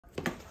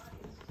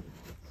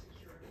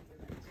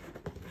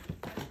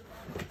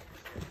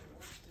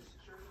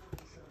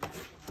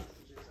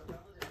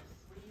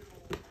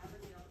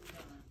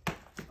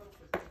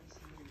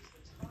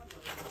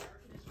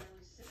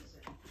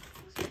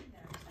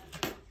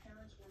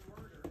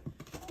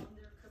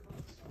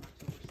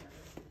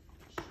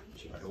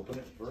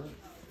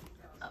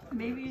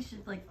Maybe you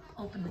should like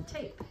open the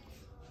tape.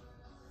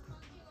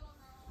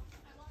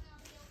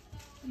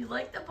 You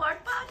like the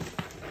bark box?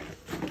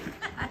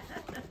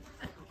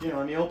 Here,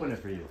 let me open it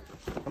for you.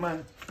 Come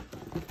on.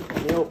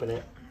 Let me open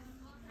it.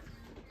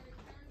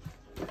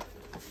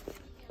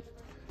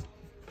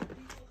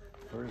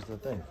 Where's the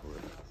thing for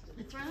it?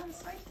 It's right on the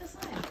side, this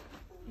side.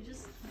 You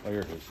just... Oh,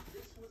 here it is.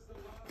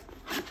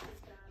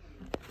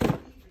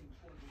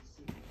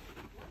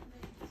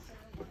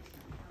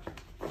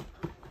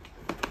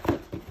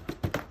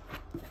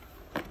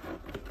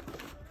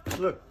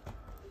 Look.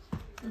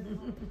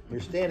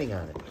 You're standing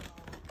on it.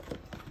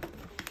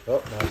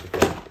 Oh, now it's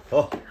okay.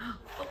 Oh.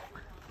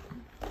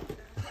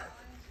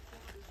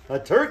 A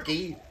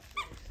turkey?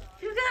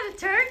 You got a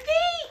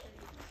turkey?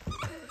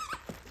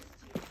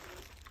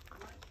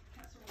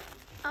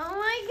 Oh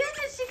my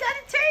goodness, you got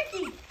a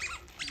turkey.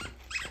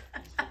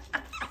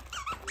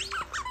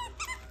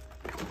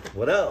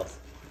 What else?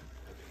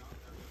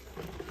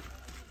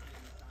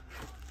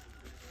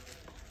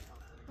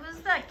 What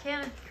is that?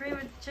 Can of cream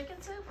of chicken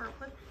soup or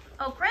what?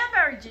 Oh,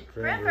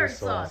 cranberry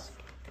sauce.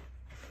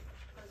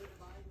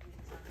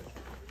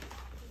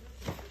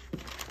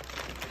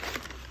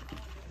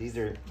 These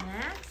are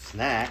Snacks?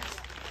 snacks.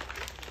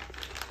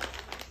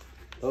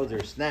 Those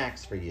are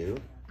snacks for you.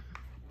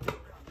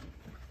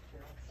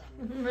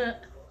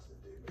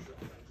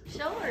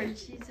 Show her.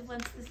 She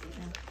wants to see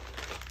them.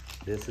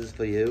 This is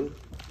for you.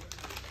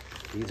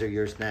 These are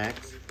your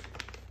snacks.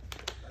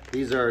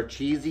 These are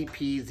cheesy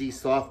peasy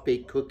soft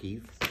baked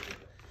cookies.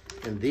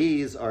 And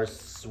these are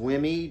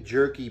swimmy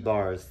jerky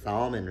bars,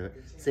 salmon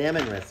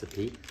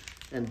recipe.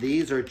 And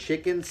these are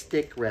chicken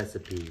stick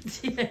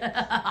recipes.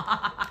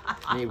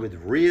 Made with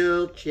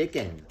real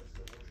chicken.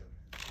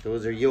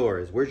 Those are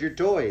yours. Where's your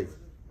toys?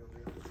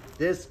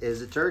 This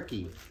is a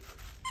turkey.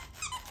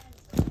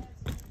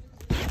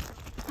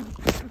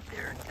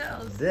 There it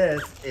goes.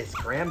 This is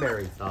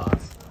cranberry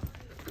sauce.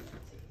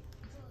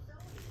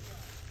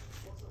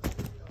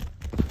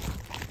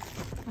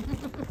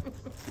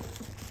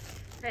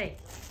 Hey,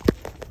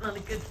 not a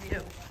good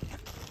view.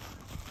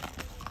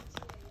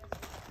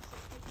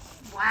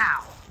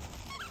 Wow.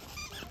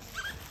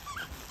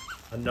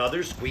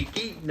 Another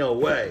squeaky? No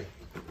way.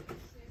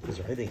 Is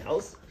there anything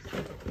else?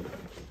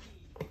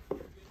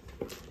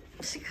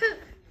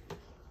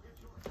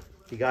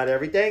 You got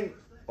everything?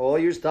 All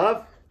your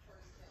stuff?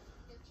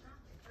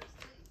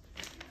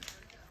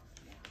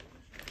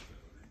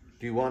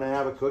 Do you want to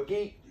have a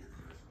cookie?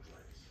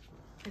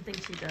 I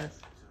think she does.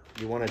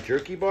 You want a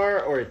jerky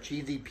bar or a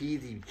cheesy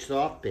peasy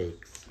soft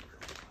bakes?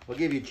 I'll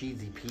give you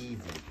cheesy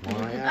peasy.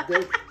 Want to have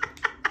this?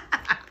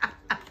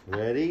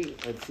 Ready?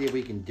 Let's see if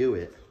we can do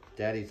it.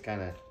 Daddy's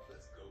kind of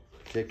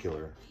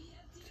particular.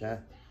 To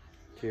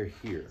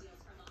here.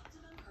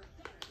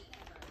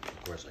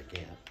 Of course I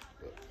can't.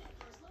 But...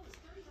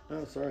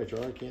 Oh, sorry,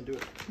 Charlie. I can't do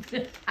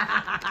it.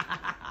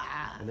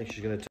 I think she's going to